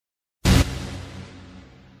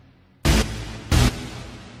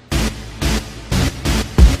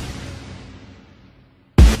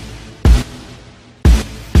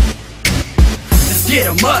get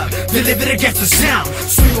 'em up, deliver it against the sound.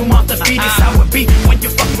 Sweep 'em off the beat, it's how it be. When you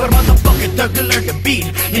fuck with a motherfucker, thug to learn the beat.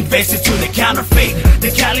 Invest into the counterfeit, the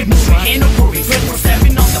Cali Movement ain't no groovy.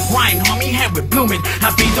 24/7 on the grind, homie, hand with blooming. I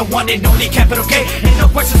be the one and only capital K, ain't no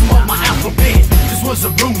questions about my alphabet. This was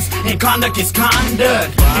the rules, and conduct is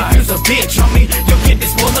conduct. If you's a bitch, homie, you'll get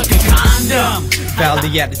this more like a condom.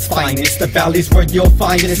 Valley at its finest, the valley's where you'll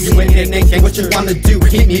find us. You ain't in anything, what you wanna do?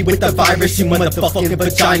 Hit me with the virus, you motherfucking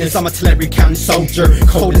vaginas. I'm a Tulare County soldier,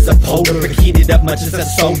 cold as a polar, but heated up much as a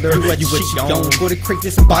solar. You what you own, go to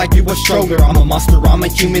Craigslist and buy you a stroller. I'm a monster, I'm a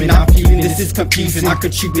human, I'm feeling this is confusing. I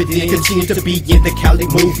contribute and continue to be in the Cali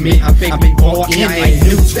Movement. I'm big boy, and I ain't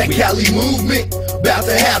new to that it. Cali Movement, about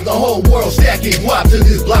to have the whole world stacking guap to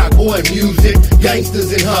this block boy music.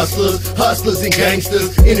 Gangsters and hustlers, hustlers and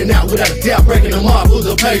gangsters, in and out without a doubt, breaking them off with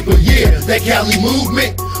the paper. Yeah, that Cali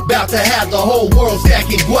Movement, about to have the whole world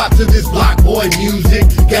stacking guap to this block boy music.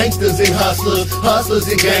 Gangsters and hustlers, hustlers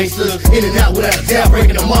and gangsters, in and out without a doubt,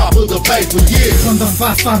 breaking them off with the paper. Yeah. From the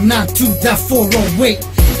 559 to the 408,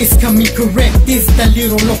 it's coming correct. This the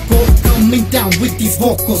little loco coming down with these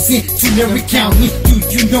vocals in Tulare County.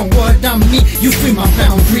 Do you know what I mean? You feel my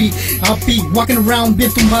boundary. I'll be walking around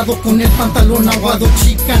bien tumbado con el pantalón aguado.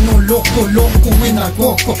 Chicano loco, loco in the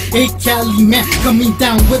coco. Hey Cali man, coming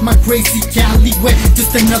down with my crazy Cali way.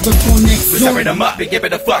 Just another connection. We stirring them up, we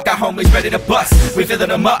giving a fuck. Our homies ready to bust. We filling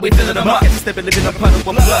them up, we filling them up. Stepping living a puddle of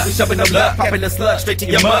blood. We shoving them love, popping the slug straight to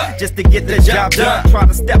your mud, just to get the job done. Trying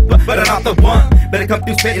to step up, but I'm not the one. Better come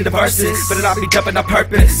through spitting the verses, better not be jumping on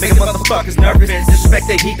purpose. Making motherfuckers nervous. Disrespect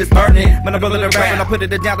the heat is burning. When I'm rolling around, when I put it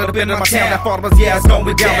down to the bend of my town. That thought was yeah, it's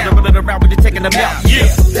going down. When I'm rolling around, we're just taking them out. Yeah,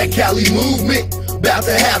 that Cali Movement, about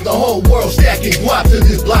to have the whole world stacking guap to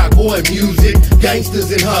this block boy music. Gangsters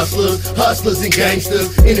and hustlers, hustlers and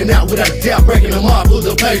gangsters, in and out without a doubt, breaking them off with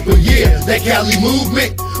the paper. Yeah, that Cali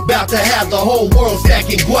Movement, about to have the whole world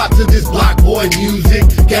stacking guap to this block boy music.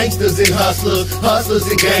 Gangsters and hustlers, hustlers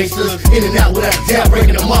and gangsters, in and out without a doubt,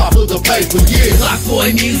 breaking them off with the paper. Yeah, block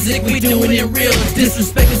boy music, we doing it real.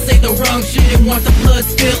 Disrespect and say the wrong shit and want the blood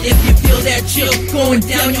spill. If you feel that chill going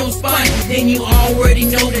down your spine, then you already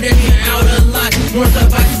know that you're out of line. North of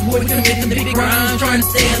Vices, boy, commit the big crimes, trying to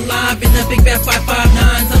stay alive in the big bad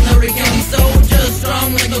 559s. I'm the County soldier,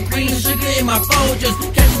 strong like a green sugar in my Folgers.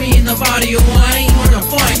 Catch me in the body of wine, on the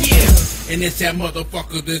fire, yeah. And it's that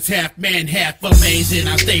motherfucker that's half man, half amazing.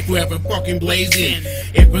 I stay forever fucking blazing,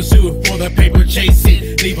 in pursuit for the paper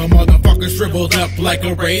chasing. Leave a motherfucker shriveled up like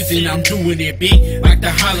a raisin. I'm doing it big like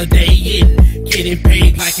the Holiday Inn, getting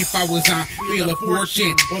paid like if I was on Wheel of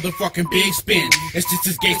Fortune or the fucking Big Spin. It's just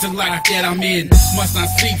this gangster life that I'm in. Must not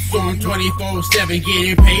sleep, so I'm 24/7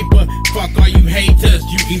 getting paper. Fuck all you haters,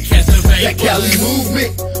 you can catch a vapor. that Cali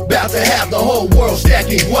Movement, about to have the whole world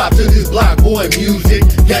stacking guap to this block boy music.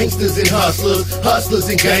 Gangsters and hustlers, hustlers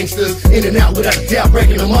and gangsters, in and out without a doubt,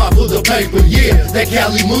 breaking them off with the paper. Yeah, that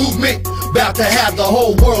Cali Movement, about to have the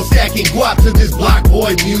whole world stacking guap to this block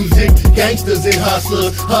boy music. Gangsters and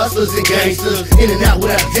hustlers, hustlers and gangsters, in and out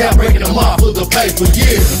without a doubt, breaking them off with the paper.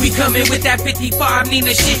 Yeah, we coming with that 55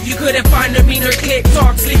 Nina shit. You couldn't find a meaner click.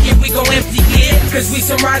 Talk slick if we go empty gear, cause we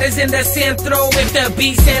some riders in the centro. If the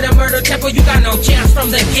beat said a murder tempo, you got no chance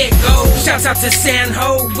from the get-go. Shouts out to San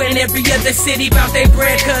Ho and every other city bout they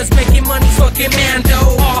bread, cause making money's fucking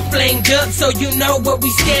Mando. All flamed up, so you know what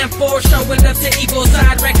we stand for. Showing up to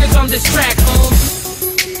Evilside Records on this track,